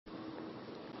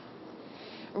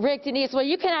Rick, Denise, well,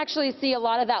 you can actually see a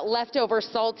lot of that leftover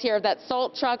salt here, that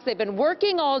salt trucks. They've been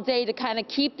working all day to kind of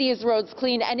keep these roads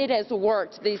clean, and it has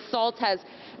worked. The salt has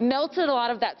melted a lot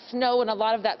of that snow and a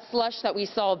lot of that slush that we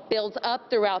saw build up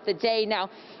throughout the day. Now,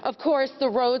 of course, the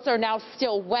roads are now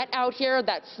still wet out here.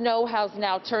 That snow has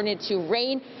now turned into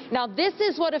rain. Now, this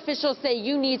is what officials say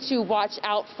you need to watch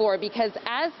out for, because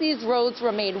as these roads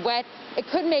remain wet, it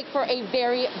could make for a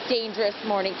very dangerous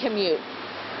morning commute.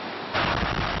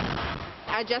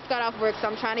 I just got off work, so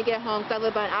I'm trying to get home because I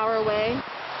live about an hour away.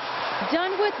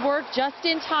 Done with work just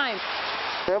in time.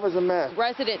 That was a mess.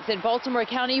 Residents in Baltimore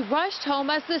County rushed home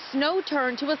as the snow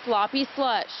turned to a sloppy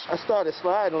slush. I started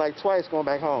sliding like twice going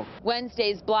back home.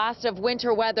 Wednesday's blast of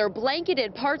winter weather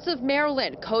blanketed parts of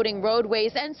Maryland, coating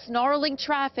roadways and snarling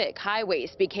traffic.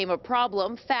 Highways became a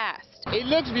problem fast. It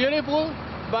looks beautiful,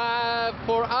 but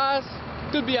for us,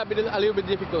 it could be a little bit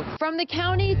difficult. From the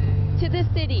county to the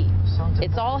city,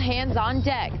 it's all hands on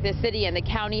deck. The city and the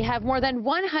county have more than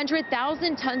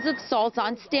 100,000 tons of salt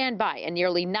on standby and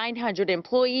nearly 900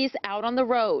 employees out on the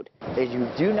road. If you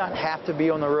do not have to be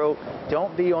on the road,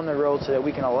 don't be on the road so that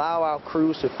we can allow our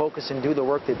crews to focus and do the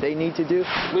work that they need to do.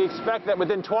 We expect that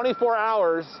within 24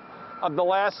 hours of the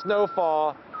last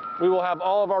snowfall, we will have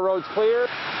all of our roads clear.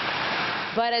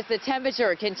 But as the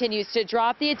temperature continues to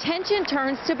drop, the attention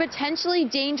turns to potentially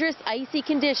dangerous icy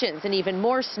conditions and even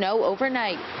more snow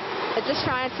overnight. I'm just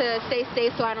trying to stay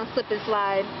safe so I don't slip and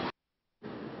slide.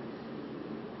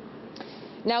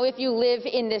 Now, if you live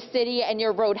in the city and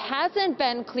your road hasn't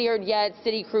been cleared yet,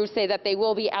 city crews say that they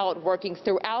will be out working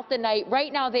throughout the night.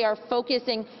 Right now, they are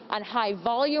focusing on high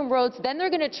volume roads. Then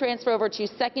they're going to transfer over to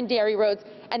secondary roads,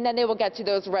 and then they will get to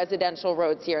those residential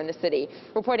roads here in the city.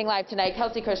 Reporting live tonight,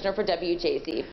 Kelsey Kushner for WJZ.